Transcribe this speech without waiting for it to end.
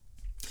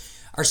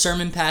Our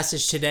sermon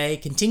passage today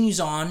continues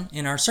on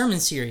in our sermon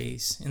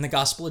series in the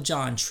Gospel of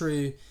John,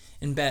 True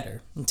and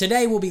Better. And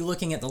today we'll be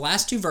looking at the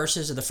last two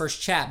verses of the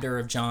first chapter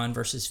of John,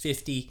 verses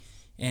 50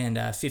 and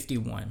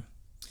 51.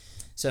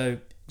 So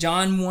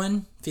John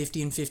 1,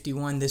 50 and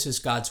 51, this is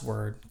God's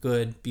word,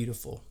 good,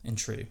 beautiful, and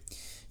true.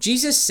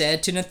 Jesus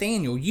said to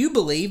Nathanael, "You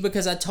believe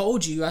because I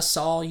told you I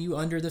saw you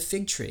under the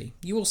fig tree.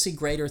 You will see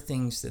greater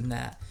things than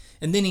that."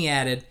 And then he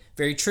added,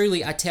 "Very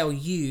truly I tell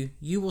you,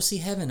 you will see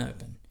heaven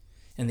open,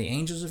 and the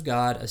angels of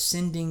God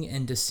ascending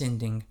and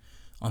descending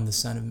on the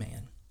Son of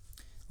Man."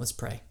 Let's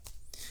pray.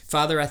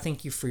 Father, I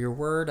thank you for your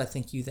word. I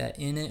thank you that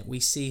in it we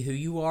see who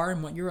you are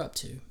and what you're up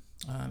to.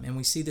 And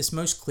we see this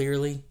most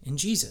clearly in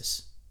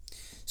Jesus.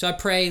 So I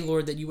pray,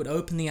 Lord, that you would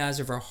open the eyes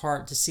of our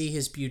heart to see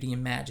his beauty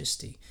and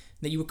majesty,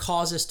 that you would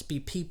cause us to be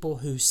people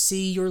who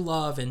see your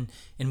love and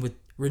with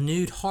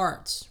renewed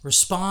hearts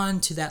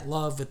respond to that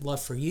love with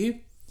love for you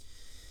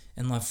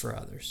and love for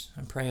others.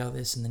 I pray all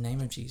this in the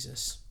name of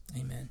Jesus.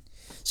 Amen.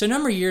 So a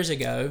number of years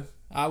ago,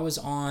 I was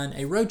on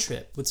a road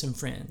trip with some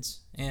friends,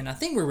 and I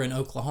think we were in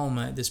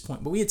Oklahoma at this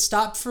point, but we had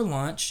stopped for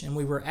lunch, and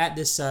we were at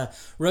this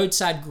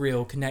roadside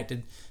grill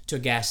connected to a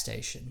gas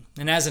station.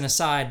 And as an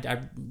aside,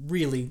 I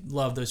really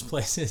love those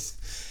places.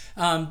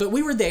 But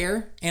we were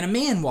there, and a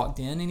man walked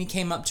in, and he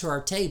came up to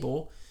our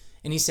table,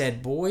 and he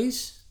said,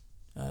 "Boys,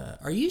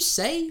 are you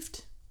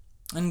saved?"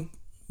 And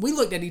we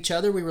looked at each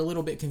other. We were a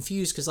little bit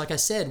confused because, like I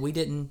said, we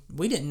didn't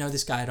know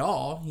this guy at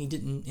all. He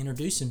didn't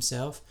introduce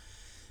himself.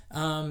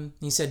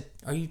 He said,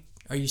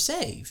 "Are you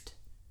saved?"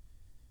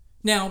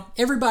 Now,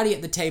 everybody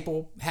at the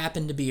table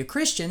happened to be a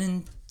Christian,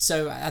 and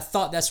so I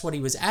thought that's what he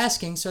was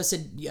asking. So I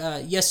said,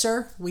 "Yes,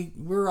 sir.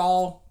 We're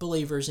all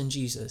believers in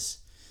Jesus."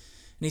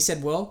 And he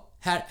said, "Well,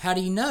 how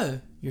do you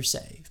know you're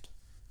saved?"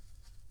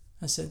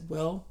 I said,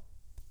 "Well,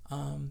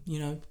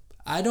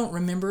 I don't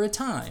remember a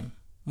time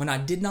when I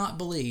did not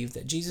believe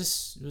that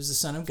Jesus was the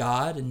Son of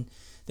God and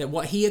that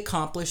what he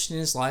accomplished in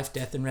his life,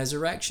 death, and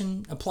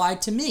resurrection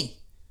applied to me.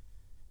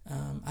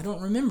 I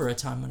don't remember a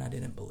time when I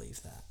didn't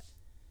believe that."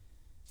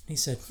 He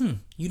said,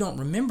 "You don't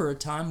remember a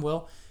time?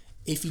 Well,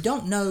 if you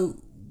don't know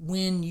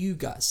when you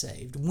got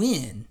saved,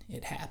 when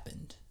it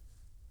happened,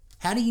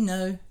 how do you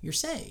know you're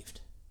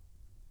saved?"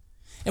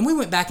 And we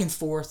went back and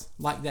forth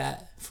like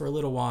that for a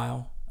little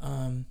while.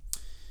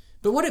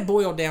 But what it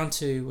boiled down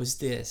to was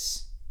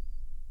this.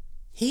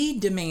 He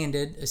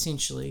demanded,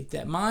 essentially,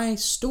 that my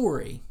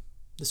story,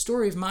 the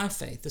story of my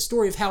faith, the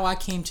story of how I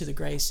came to the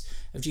grace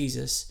of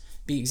Jesus,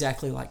 be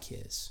exactly like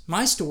his.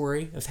 My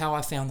story of how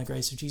I found the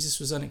grace of Jesus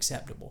was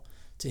unacceptable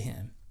to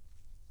him.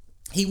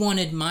 He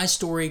wanted my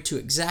story to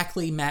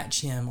exactly match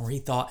him, or he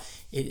thought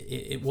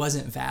it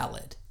wasn't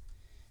valid.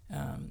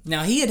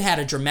 Now, he had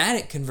a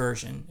dramatic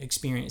conversion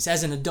experience.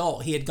 As an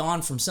adult, he had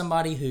gone from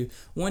somebody who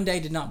one day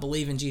did not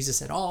believe in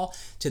Jesus at all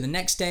to the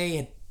next day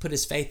had put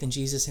his faith in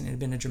Jesus, and it had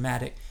been a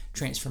dramatic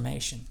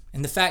transformation.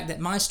 And the fact that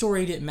my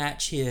story didn't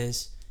match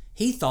his,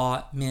 he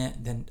thought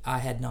meant that I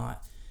had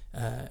not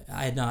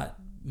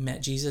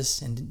met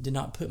Jesus and did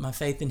not put my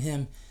faith in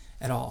him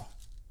at all.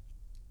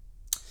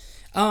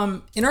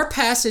 In our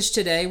passage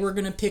today, we're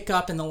going to pick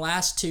up in the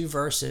last two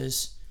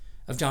verses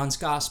of John's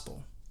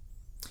Gospel.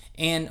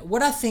 And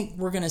what I think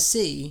we're going to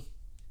see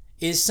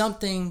is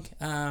something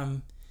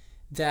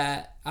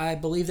that I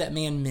believe that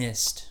man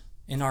missed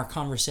in our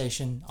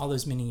conversation all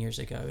those many years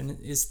ago. And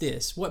it's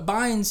this: what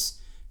binds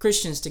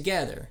Christians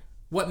together,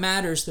 what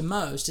matters the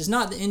most, is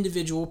not the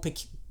individual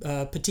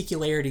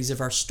particularities of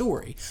our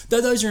story,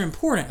 though those are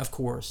important, of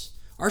course.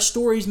 Our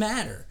stories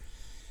matter.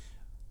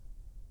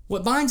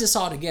 What binds us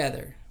all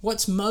together,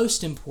 what's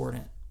most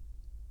important,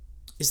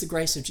 is the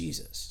grace of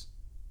Jesus.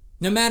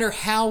 No matter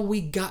how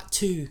we got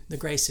to the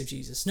grace of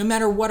Jesus, no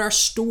matter what our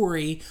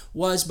story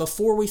was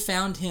before we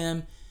found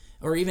him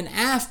or even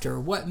after,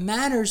 what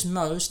matters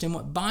most and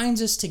what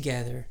binds us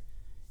together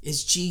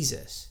is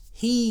Jesus.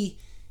 He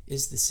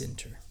is the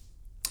center.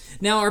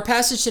 Now, our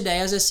passage today,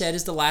 as I said,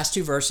 is the last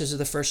two verses of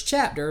the first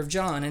chapter of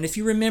John. And if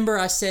you remember,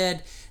 I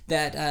said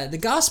that the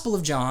Gospel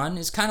of John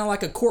is kind of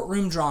like a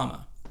courtroom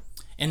drama.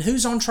 And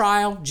who's on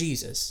trial?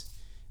 Jesus.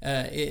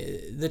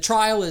 The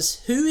trial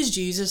is, who is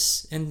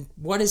Jesus and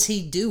what is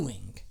he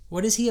doing?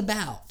 What is he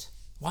about?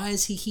 Why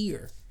is he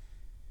here?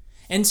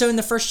 And so in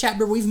the first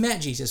chapter, we've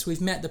met Jesus.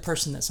 We've met the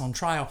person that's on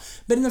trial.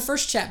 But in the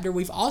first chapter,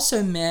 we've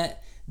also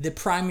met the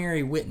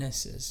primary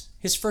witnesses,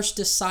 his first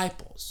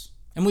disciples.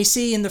 And we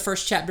see in the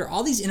first chapter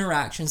all these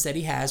interactions that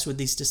he has with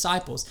these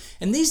disciples.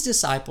 And these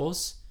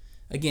disciples,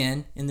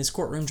 again, in this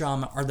courtroom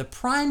drama, are the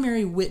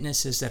primary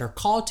witnesses that are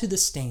called to the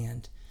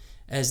stand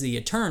as the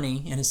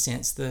attorney, in a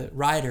sense, the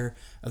writer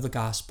of the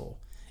gospel,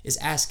 is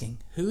asking,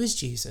 who is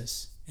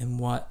Jesus and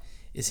what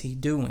is he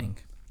doing?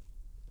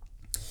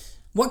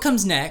 What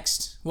comes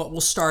next, what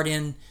we'll start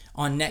in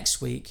on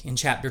next week in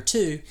chapter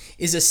 2,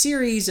 is a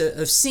series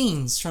of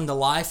scenes from the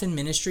life and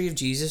ministry of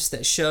Jesus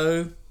that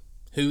show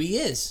who he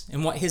is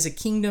and what his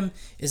kingdom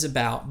is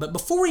about. But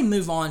before we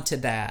move on to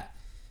that,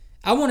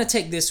 I want to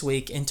take this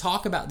week and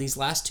talk about these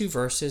last two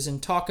verses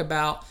and talk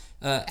about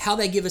how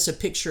they give us a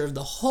picture of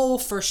the whole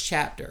first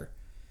chapter.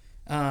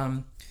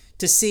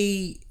 to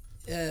see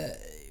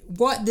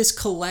what this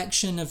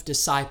collection of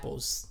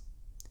disciples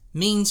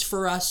means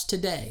for us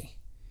today.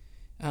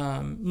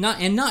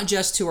 Not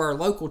just to our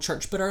local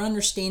church, but our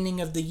understanding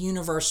of the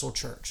universal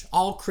church,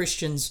 all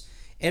Christians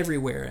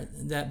everywhere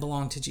that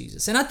belong to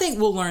Jesus. And I think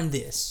we'll learn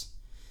this,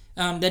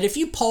 that if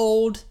you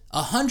polled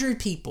 100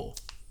 people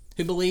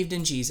who believed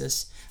in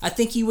Jesus, I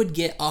think you would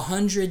get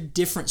 100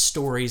 different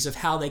stories of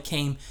how they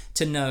came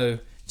to know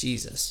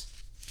Jesus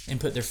and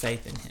put their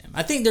faith in him.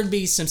 I think there'd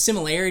be some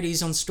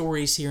similarities on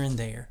stories here and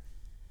there,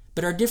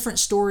 but our different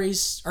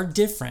stories are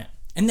different,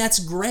 and that's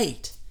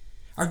great.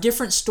 Our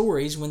different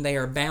stories, when they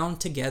are bound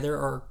together,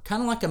 are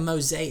kind of like a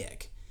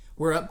mosaic.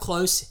 We're up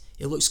close,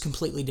 it looks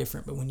completely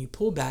different, but when you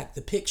pull back,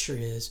 the picture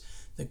is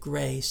the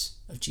grace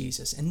of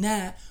Jesus, and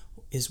that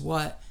is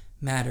what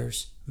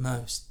matters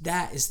most.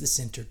 That is the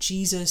center.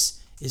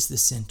 Jesus is the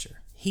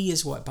center. He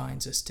is what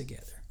binds us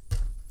together.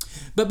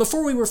 But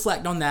before we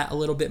reflect on that a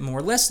little bit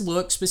more, let's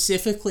look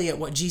specifically at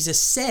what Jesus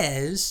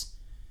says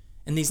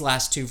in these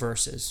last two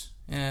verses.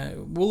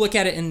 We'll look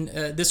at it in,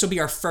 this will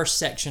be our first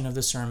section of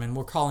the sermon.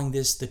 We're calling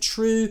this the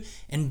true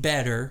and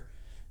better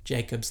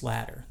Jacob's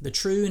ladder. The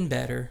true and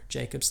better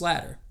Jacob's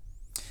ladder.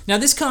 Now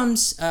this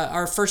comes,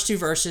 our first two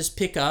verses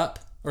pick up,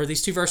 or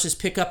these two verses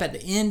pick up at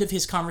the end of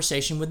his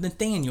conversation with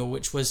Nathanael,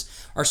 which was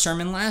our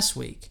sermon last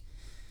week.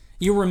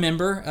 You'll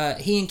remember,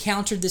 he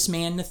encountered this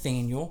man,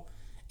 Nathanael,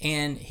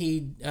 and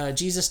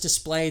Jesus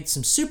displayed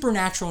some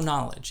supernatural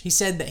knowledge. He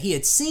said that he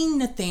had seen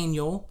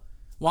Nathanael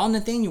while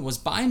Nathanael was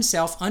by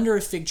himself under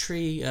a fig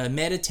tree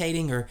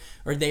meditating or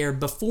there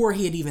before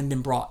he had even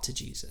been brought to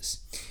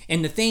Jesus.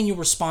 And Nathanael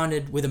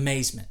responded with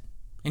amazement.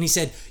 And he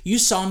said, "You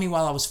saw me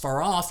while I was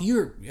far off.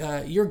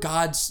 You're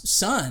God's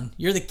son.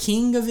 You're the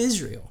king of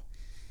Israel."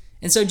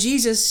 And so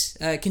Jesus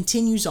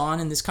continues on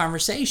in this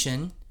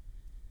conversation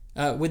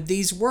with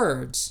these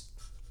words.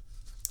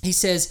 He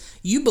says,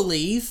 "You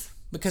believe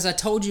because I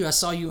told you I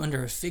saw you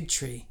under a fig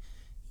tree.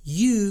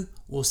 You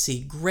will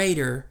see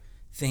greater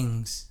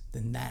things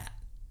than that."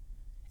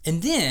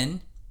 And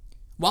then,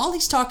 while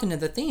he's talking to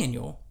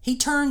Nathanael, he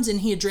turns and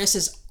he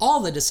addresses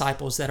all the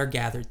disciples that are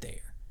gathered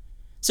there.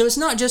 So it's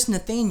not just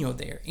Nathanael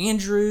there.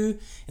 Andrew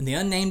and the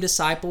unnamed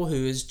disciple,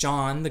 who is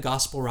John, the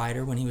gospel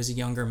writer, when he was a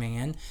younger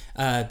man.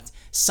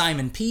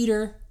 Simon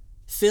Peter,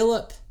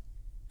 Philip,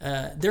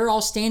 they're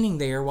all standing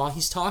there while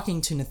he's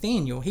talking to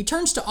Nathanael. He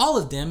turns to all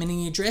of them and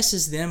he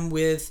addresses them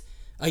with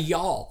a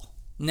y'all.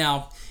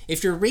 Now,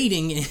 if you're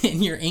reading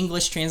in your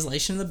English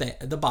translation of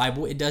the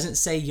Bible, it doesn't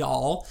say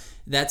y'all.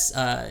 That's,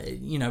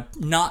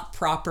 not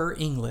proper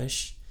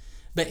English.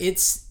 But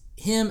it's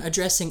him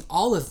addressing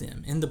all of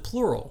them in the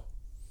plural.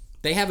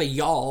 They have a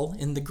y'all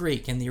in the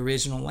Greek, in the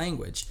original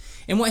language.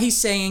 And what he's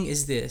saying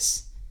is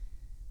this: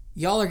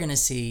 y'all are going to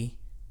see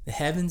the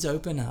heavens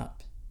open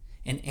up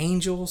and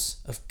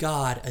angels of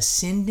God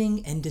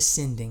ascending and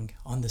descending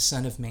on the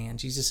Son of Man.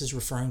 Jesus is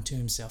referring to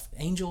himself.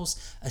 Angels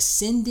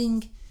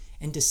ascending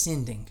and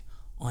descending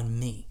on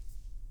me.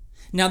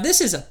 Now,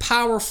 this is a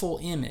powerful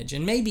image,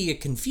 and maybe a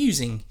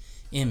confusing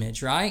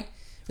image, right?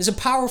 It's a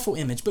powerful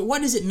image, but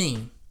what does it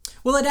mean?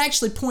 Well, it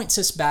actually points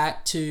us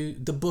back to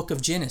the book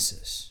of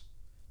Genesis,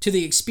 to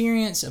the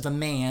experience of a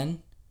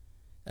man,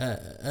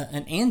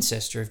 an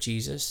ancestor of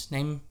Jesus,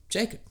 named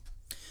Jacob.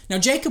 Now,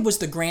 Jacob was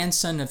the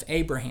grandson of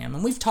Abraham,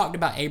 and we've talked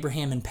about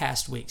Abraham in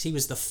past weeks. He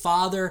was the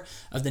father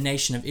of the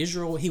nation of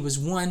Israel. He was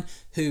one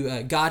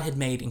who God had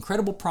made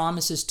incredible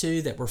promises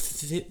to that were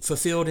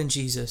fulfilled in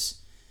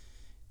Jesus.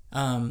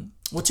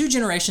 Well, 2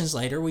 generations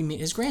later, we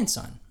meet his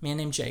grandson, a man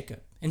named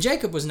Jacob. And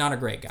Jacob was not a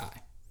great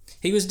guy.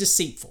 He was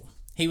deceitful.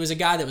 He was a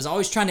guy that was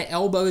always trying to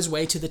elbow his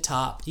way to the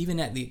top, even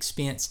at the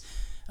expense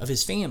of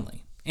his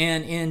family.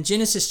 And in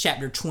Genesis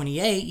chapter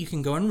 28, you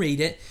can go and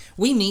read it,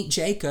 we meet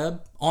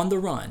Jacob on the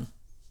run.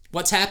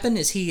 What's happened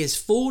is he has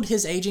fooled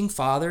his aging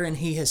father and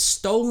he has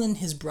stolen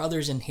his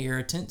brother's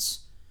inheritance.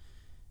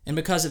 And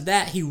because of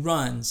that, he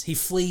runs, he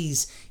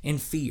flees in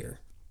fear.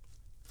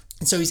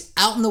 And so he's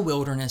out in the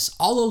wilderness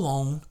all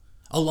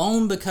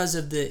alone because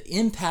of the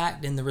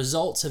impact and the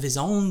results of his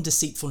own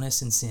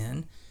deceitfulness and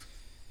sin.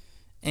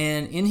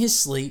 And in his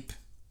sleep,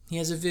 he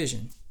has a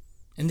vision.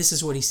 And this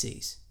is what he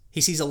sees.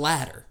 He sees a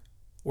ladder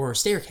or a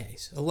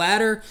staircase, a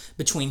ladder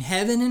between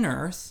heaven and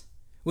earth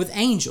with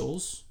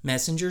angels,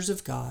 messengers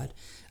of God,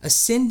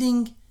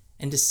 ascending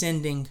and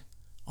descending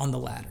on the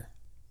ladder.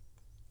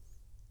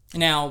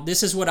 Now,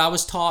 this is what I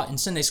was taught in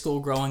Sunday school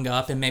growing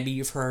up, and maybe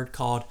you've heard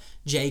called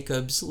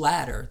Jacob's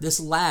ladder. This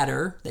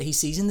ladder that he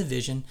sees in the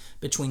vision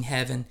between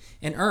heaven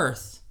and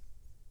earth.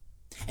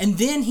 And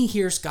then he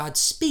hears God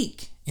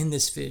speak in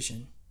this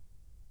vision.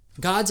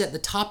 God's at the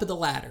top of the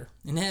ladder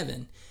in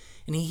heaven.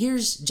 And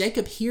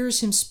Jacob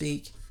hears him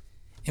speak,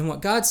 and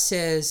what God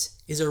says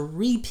is a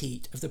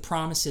repeat of the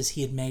promises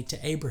he had made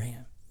to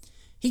Abraham.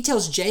 He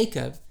tells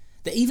Jacob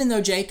that even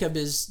though Jacob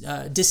is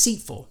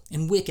deceitful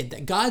and wicked,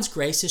 that God's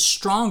grace is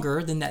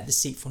stronger than that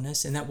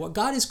deceitfulness, and that what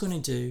God is going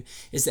to do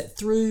is that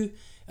through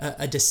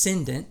a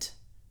descendant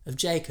of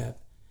Jacob,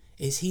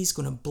 is he's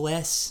going to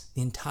bless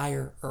the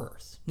entire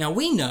earth. Now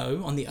we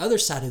know on the other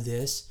side of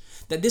this,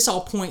 that this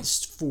all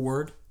points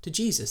forward to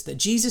Jesus, that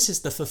Jesus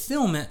is the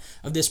fulfillment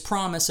of this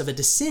promise of a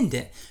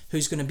descendant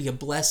who's going to be a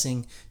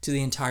blessing to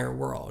the entire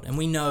world. And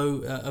we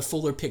know a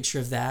fuller picture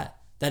of that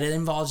it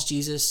involves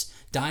Jesus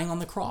dying on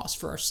the cross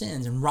for our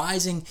sins and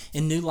rising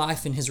in new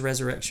life in his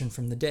resurrection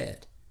from the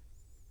dead.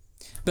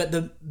 But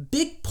the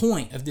big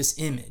point of this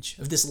image,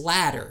 of this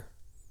ladder,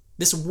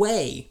 this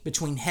way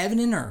between heaven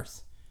and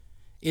earth,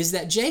 is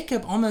that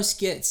Jacob almost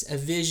gets a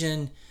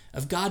vision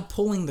of God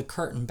pulling the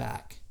curtain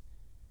back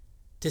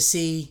to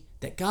see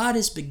that God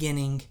is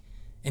beginning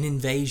an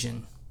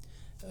invasion,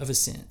 of a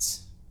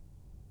sense.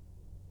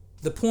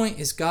 The point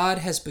is, God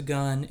has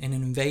begun an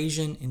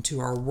invasion into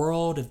our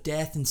world of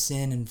death and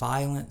sin and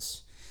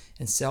violence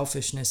and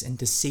selfishness and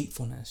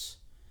deceitfulness,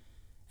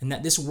 and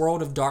that this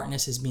world of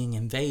darkness is being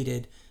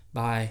invaded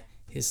by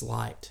his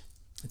light.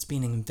 It's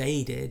being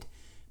invaded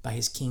by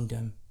his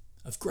kingdom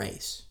of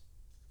grace.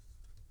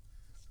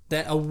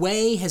 That a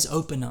way has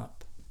opened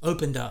up.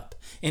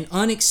 An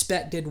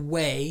unexpected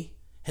way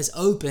has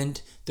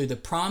opened through the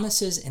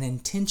promises and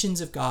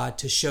intentions of God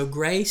to show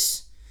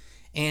grace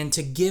and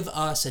to give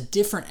us a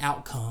different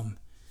outcome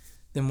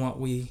than what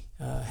we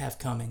have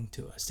coming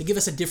to us, to give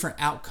us a different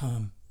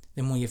outcome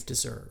than we have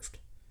deserved.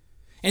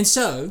 And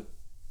so,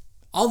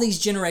 all these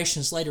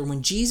generations later,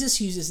 when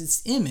Jesus uses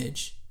this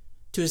image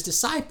to his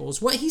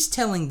disciples, what he's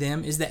telling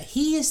them is that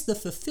he is the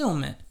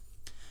fulfillment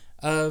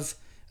of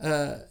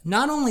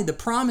not only the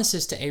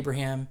promises to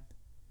Abraham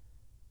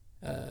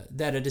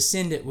that a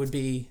descendant would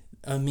be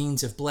a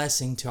means of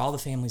blessing to all the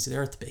families of the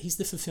earth, but he's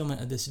the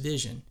fulfillment of this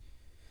vision,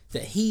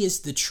 that he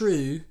is the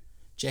true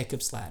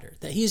Jacob's ladder,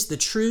 that he is the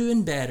true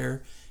and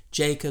better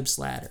Jacob's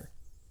ladder.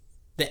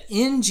 That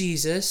in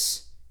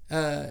Jesus,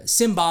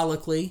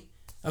 symbolically,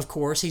 of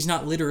course, he's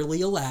not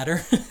literally a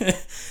ladder,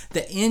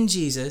 that in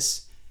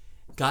Jesus,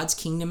 God's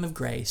kingdom of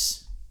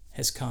grace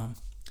has come.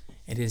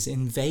 It is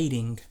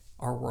invading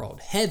our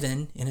world.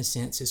 Heaven, in a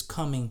sense, is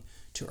coming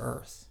to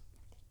earth.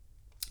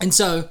 And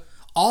so,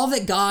 all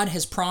that God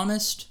has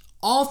promised,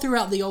 all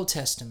throughout the Old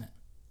Testament,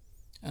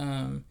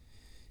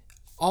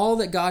 all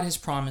that God has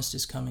promised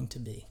is coming to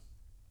be.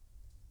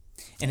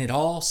 And it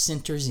all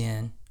centers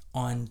in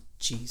on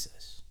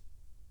Jesus.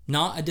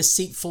 Not a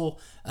deceitful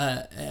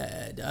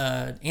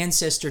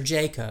ancestor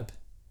Jacob.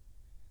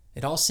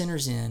 It all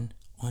centers in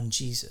on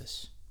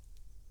Jesus.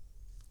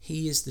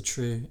 He is the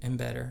true and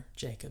better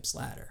Jacob's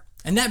ladder.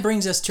 And that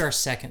brings us to our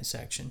second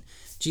section.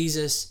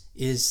 Jesus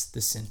is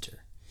the center.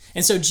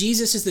 And so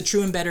Jesus is the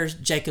true and better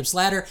Jacob's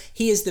ladder.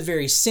 He is the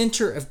very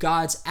center of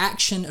God's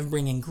action of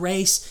bringing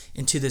grace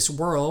into this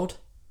world.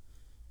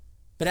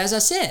 But as I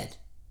said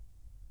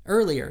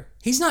earlier,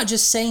 he's not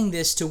just saying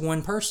this to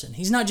one person.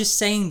 He's not just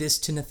saying this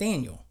to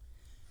Nathanael.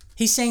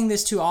 He's saying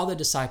this to all the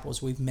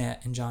disciples we've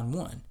met in John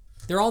 1.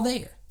 They're all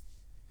there.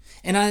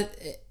 And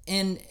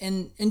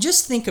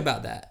just think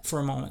about that for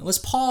a moment. Let's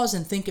pause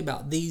and think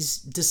about these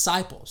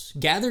disciples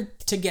gathered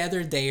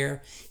together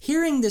there,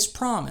 hearing this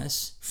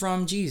promise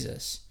from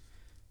Jesus.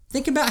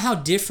 Think about how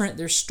different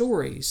their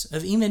stories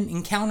of even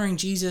encountering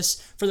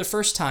Jesus for the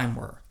first time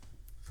were.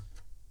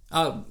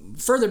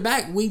 Further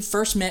back, we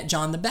first met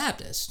John the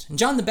Baptist. And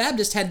John the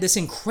Baptist had this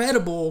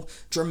incredible,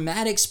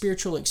 dramatic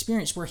spiritual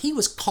experience where he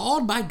was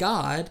called by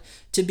God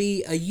to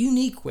be a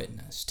unique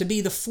witness, to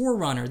be the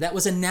forerunner that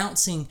was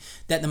announcing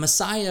that the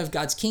Messiah of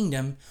God's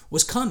kingdom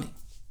was coming,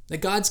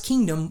 that God's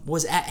kingdom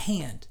was at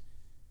hand.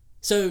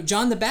 So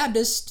John the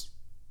Baptist,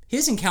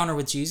 his encounter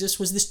with Jesus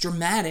was this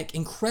dramatic,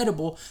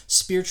 incredible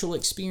spiritual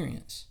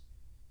experience.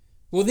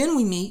 Well, then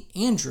we meet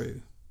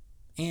Andrew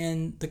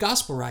and the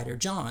gospel writer,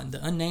 John,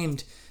 the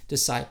unnamed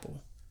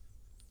disciple.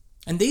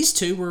 And these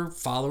two were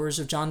followers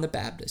of John the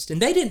Baptist.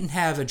 And they didn't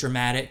have a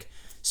dramatic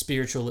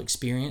spiritual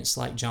experience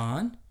like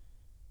John.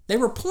 They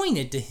were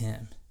pointed to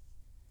him.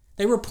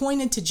 They were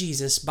pointed to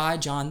Jesus by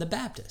John the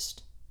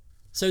Baptist.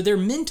 So their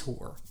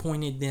mentor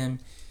pointed them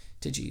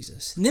to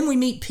Jesus. And then we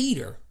meet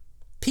Peter.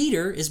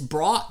 Peter is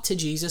brought to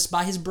Jesus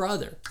by his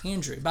brother,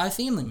 Andrew, by a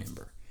family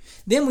member.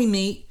 Then we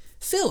meet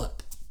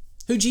Philip,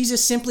 who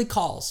Jesus simply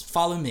calls,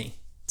 "Follow me."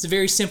 It's a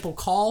very simple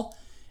call,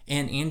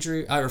 and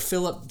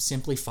Philip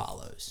simply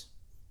follows.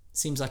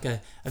 Seems like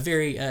a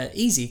very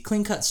easy,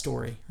 clean-cut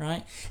story,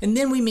 right? And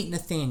then we meet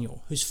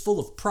Nathanael, who's full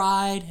of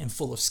pride and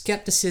full of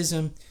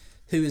skepticism,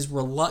 who is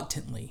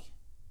reluctantly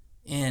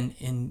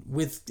and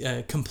with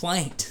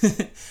complaint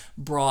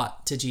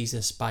brought to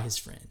Jesus by his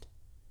friend.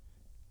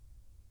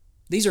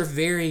 These are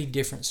very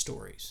different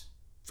stories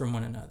from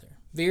one another.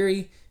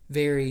 Very,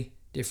 very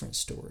different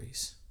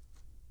stories.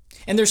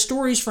 And their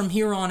stories from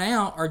here on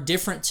out are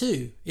different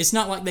too. It's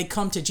not like they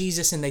come to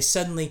Jesus and they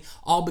suddenly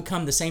all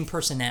become the same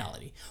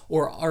personality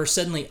or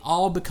suddenly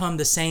all become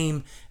the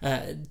same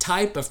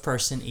type of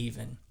person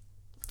even.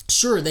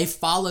 Sure, they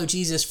follow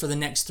Jesus for the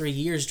next 3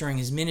 years during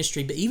his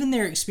ministry, but even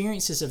their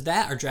experiences of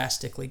that are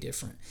drastically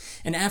different.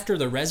 And after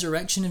the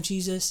resurrection of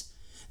Jesus,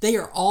 they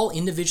are all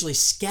individually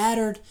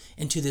scattered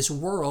into this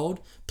world,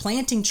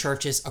 planting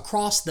churches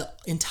across the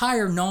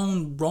entire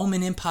known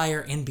Roman Empire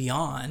and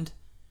beyond.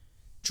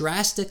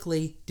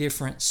 Drastically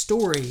different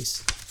stories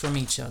from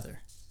each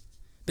other.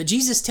 But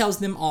Jesus tells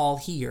them all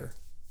here,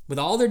 with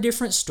all their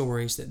different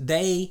stories, that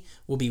they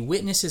will be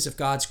witnesses of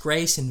God's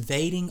grace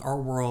invading our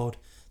world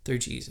through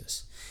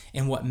Jesus.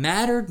 And what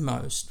mattered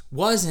most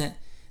wasn't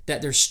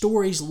that their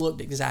stories looked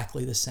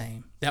exactly the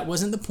same. That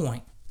wasn't the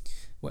point.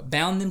 What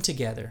bound them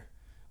together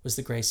was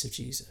the grace of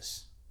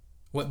Jesus.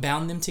 What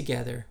bound them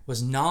together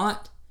was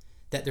not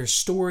that their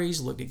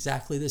stories looked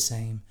exactly the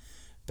same,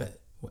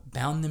 but what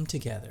bound them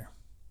together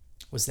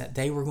was that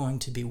they were going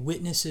to be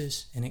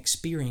witnesses and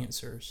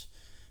experiencers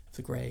of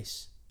the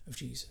grace of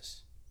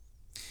Jesus.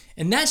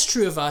 And that's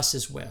true of us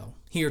as well,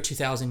 here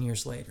 2,000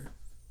 years later.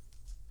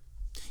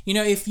 You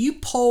know, if you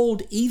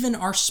polled even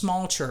our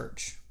small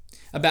church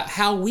about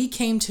how we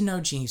came to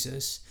know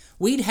Jesus,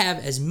 we'd have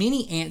as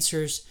many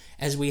answers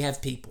as we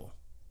have people.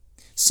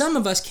 Some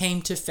of us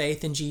came to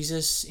faith in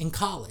Jesus in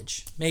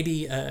college,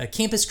 maybe a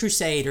campus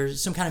crusade or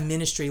some kind of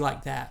ministry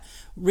like that,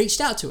 reached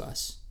out to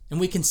us, and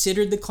we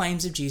considered the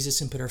claims of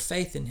Jesus and put our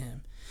faith in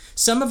him.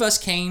 Some of us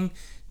came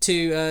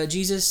to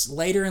Jesus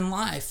later in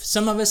life.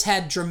 Some of us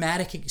had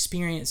dramatic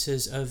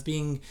experiences of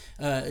being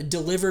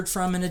delivered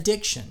from an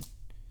addiction,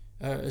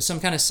 some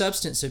kind of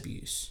substance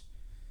abuse.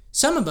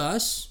 Some of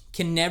us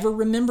can never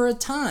remember a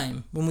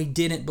time when we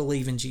didn't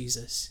believe in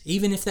Jesus,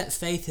 even if that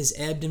faith has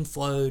ebbed and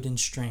flowed in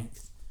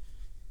strength.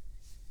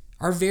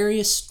 Our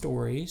various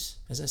stories,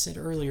 as I said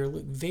earlier,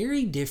 look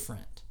very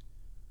different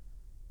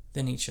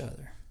than each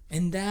other.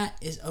 And that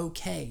is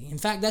okay. In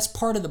fact, that's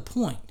part of the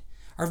point.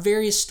 Our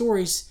various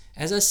stories,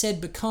 as I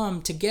said,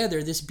 become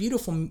together this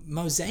beautiful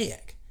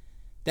mosaic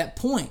that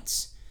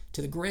points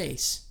to the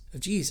grace of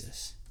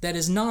Jesus. That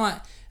is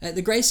not,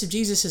 the grace of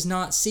Jesus is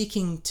not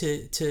seeking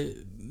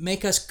to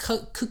make us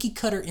cookie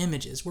cutter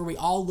images where we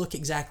all look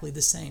exactly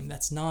the same.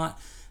 That's not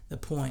the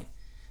point.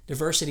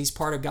 Diversity is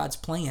part of God's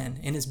plan,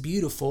 and it's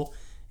beautiful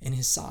in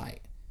his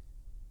sight.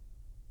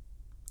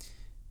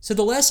 So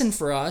the lesson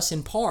for us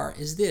in part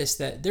is this,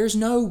 that there's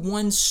no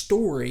one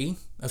story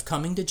of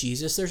coming to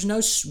Jesus. There's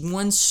no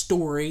one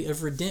story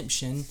of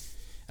redemption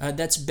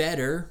that's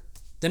better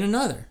than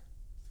another.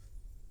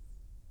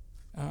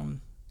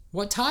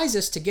 What ties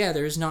us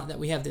together is not that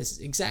we have this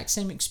exact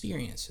same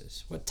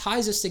experiences. What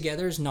ties us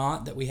together is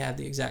not that we have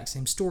the exact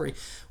same story.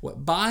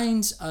 What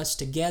binds us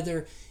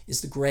together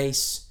is the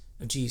grace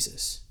of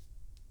Jesus.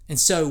 And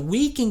so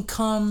we can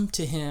come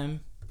to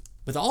him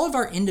with all of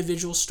our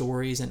individual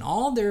stories and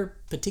all their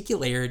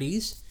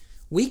particularities.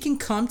 We can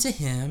come to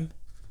him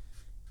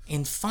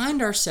and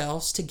find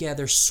ourselves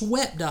together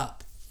swept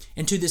up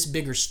into this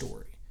bigger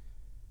story.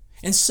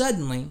 And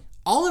suddenly,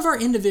 all of our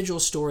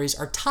individual stories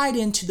are tied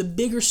into the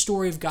bigger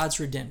story of God's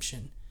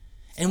redemption.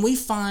 And we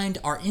find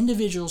our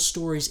individual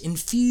stories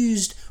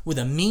infused with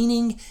a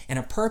meaning and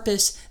a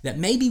purpose that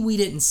maybe we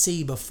didn't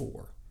see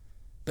before.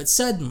 But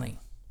suddenly,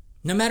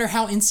 no matter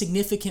how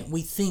insignificant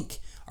we think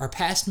our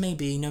past may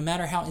be, no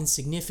matter how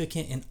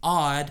insignificant and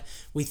odd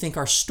we think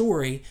our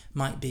story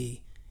might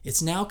be,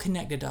 it's now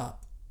connected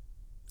up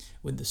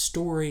with the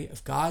story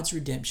of God's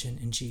redemption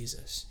in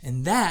Jesus.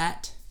 And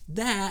that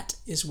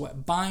is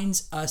what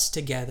binds us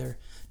together,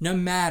 no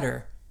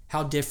matter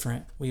how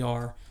different we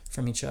are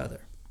from each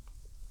other.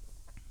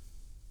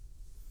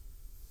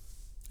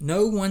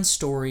 No one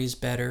story is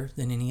better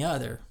than any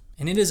other,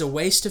 and it is a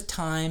waste of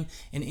time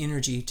and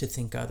energy to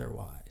think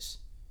otherwise.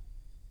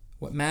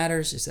 What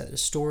matters is that the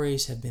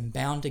stories have been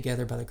bound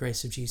together by the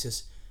grace of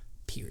Jesus,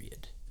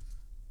 period.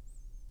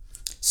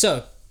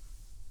 So,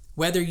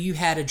 whether you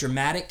had a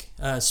dramatic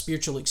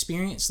spiritual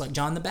experience like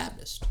John the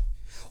Baptist,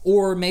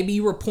 or maybe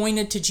you were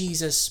pointed to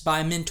Jesus by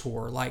a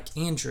mentor like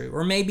Andrew,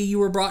 or maybe you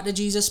were brought to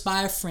Jesus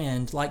by a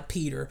friend like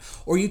Peter,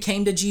 or you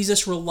came to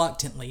Jesus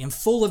reluctantly and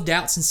full of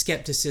doubts and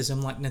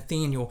skepticism like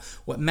Nathaniel,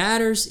 what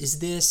matters is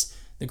this,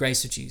 the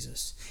grace of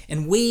Jesus.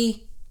 And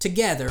we,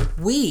 together,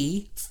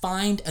 we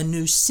find a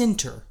new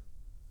center.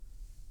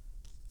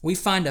 We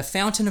find a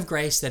fountain of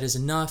grace that is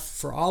enough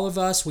for all of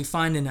us. We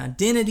find an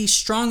identity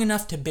strong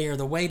enough to bear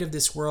the weight of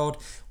this world.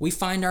 We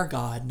find our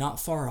God not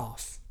far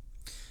off,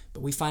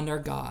 but we find our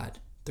God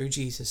through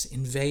Jesus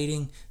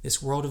invading this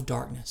world of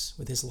darkness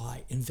with his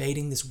light,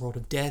 invading this world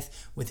of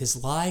death with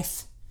his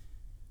life.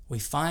 We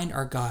find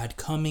our God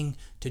coming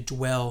to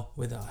dwell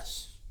with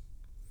us.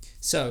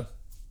 So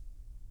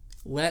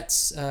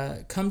let's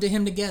come to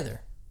him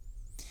together.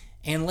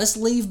 And let's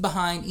leave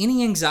behind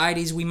any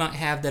anxieties we might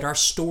have that our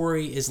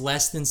story is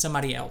less than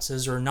somebody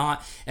else's or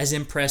not as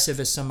impressive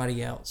as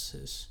somebody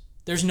else's.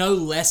 There's no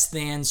less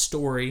than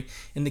story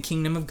in the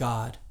kingdom of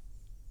God.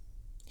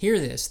 Hear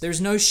this. There's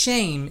no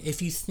shame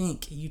if you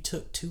think you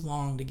took too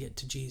long to get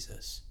to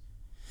Jesus.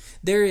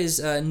 There is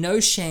no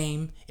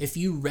shame if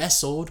you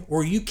wrestled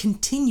or you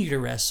continue to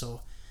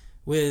wrestle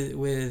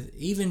with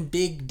even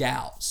big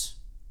doubts.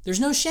 There's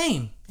no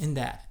shame in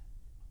that.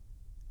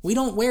 We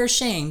don't wear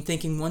shame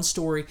thinking one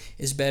story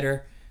is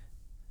better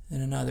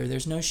than another.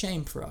 There's no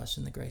shame for us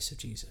in the grace of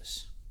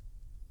Jesus.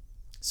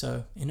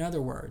 So, in other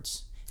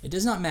words, it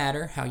does not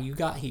matter how you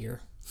got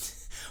here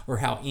or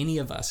how any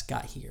of us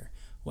got here.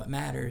 What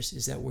matters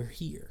is that we're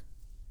here.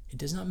 It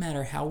does not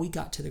matter how we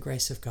got to the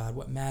grace of God.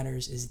 What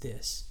matters is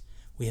this.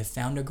 We have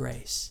found a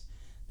grace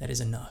that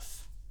is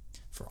enough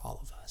for all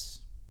of us.